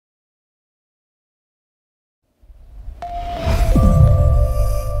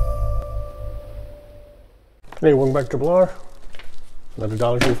Hey, welcome back to Triple R. Another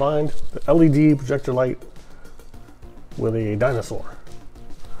Dollar Tree find. The LED projector light with a dinosaur.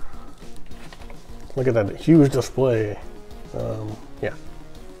 Look at that huge display. Yeah,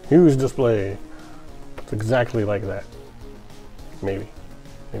 huge display. It's exactly like that. Maybe,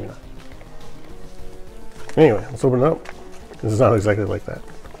 maybe not. Anyway, let's open it up. This is not exactly like that.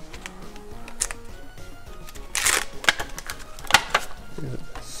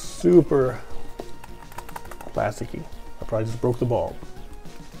 Super plasticky. I probably just broke the bulb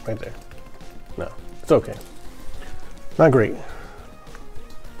right there. No, it's okay. Not great.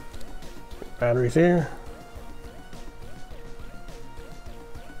 Batteries here.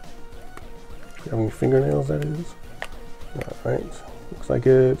 You have any fingernails, that is? All right, looks like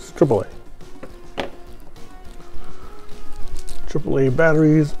it's AAA. AAA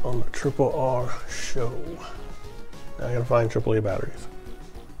batteries on the Triple R show. Now I gotta find AAA batteries.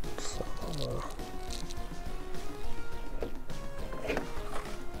 So,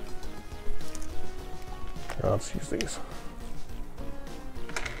 let's use these.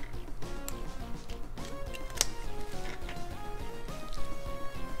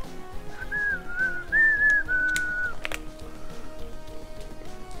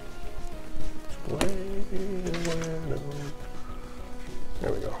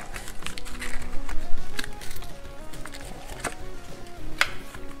 There we go.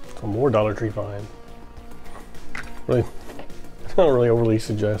 Some more Dollar Tree find. Really, I don't really overly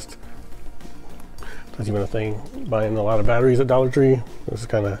suggest. That's even a thing. Buying a lot of batteries at Dollar Tree. This is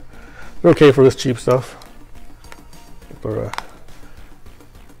kind of, they're okay for this cheap stuff. They're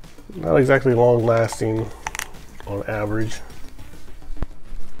not exactly long lasting on average.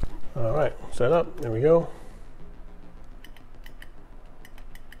 All right, set up. There we go.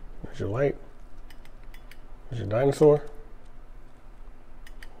 There's your light. There's your dinosaur.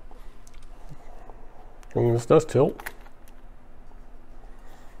 I mean, this does tilt.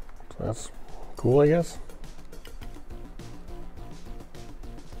 So that's cool, I guess.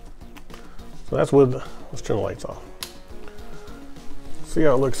 So that's with, let's turn the lights off. See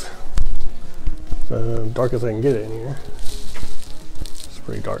how it looks. It's as dark as I can get it in here. It's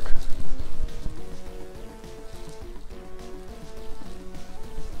pretty dark.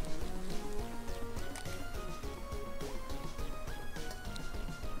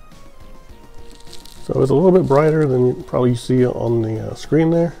 So it's a little bit brighter than you probably see on the screen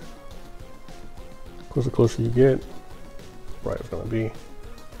there. Of course, the closer you get, the brighter it's going to be.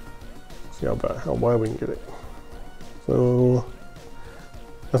 See how wide we can get it. So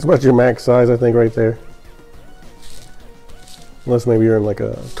that's about your max size, I think, right there. Unless maybe you're in like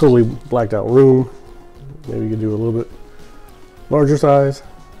a totally blacked out room. Maybe you could do a little bit larger size.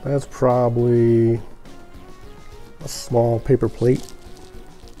 That's probably a small paper plate.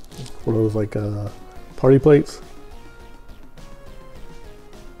 One of those like party plates.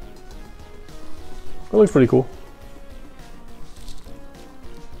 That looks pretty cool.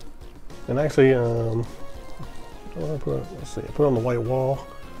 And actually, let's see, I put it on the white wall.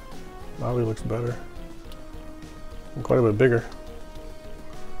 Probably looks better. And quite a bit bigger.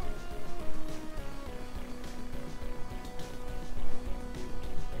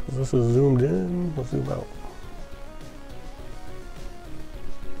 This is zoomed in. Let's zoom out.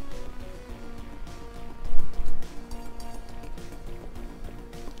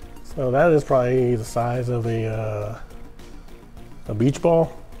 So that is probably the size of a beach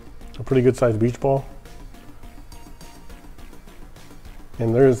ball, a pretty good sized beach ball.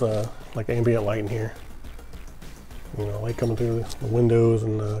 And there's like ambient light in here. You know, light coming through the windows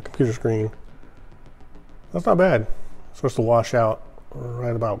and the computer screen. That's not bad. It's supposed to wash out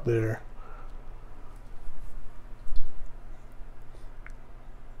right about there.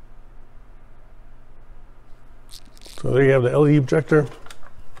 So there you have the LED projector.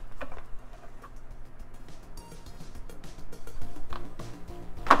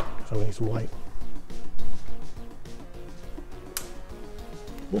 So we need some light.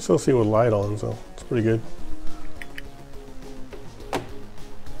 You can still see with light on, so it's pretty good.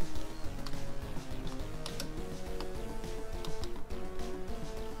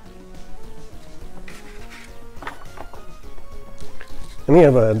 And you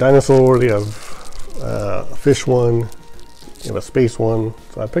have a dinosaur, you have a fish one, you have a space one.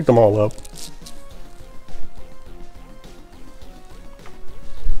 So I picked them all up.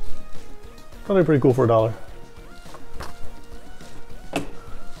 Probably pretty cool for $1.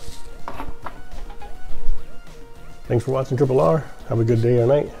 Thanks for watching Triple R. Have a good day or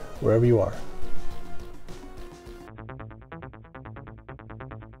night, wherever you are.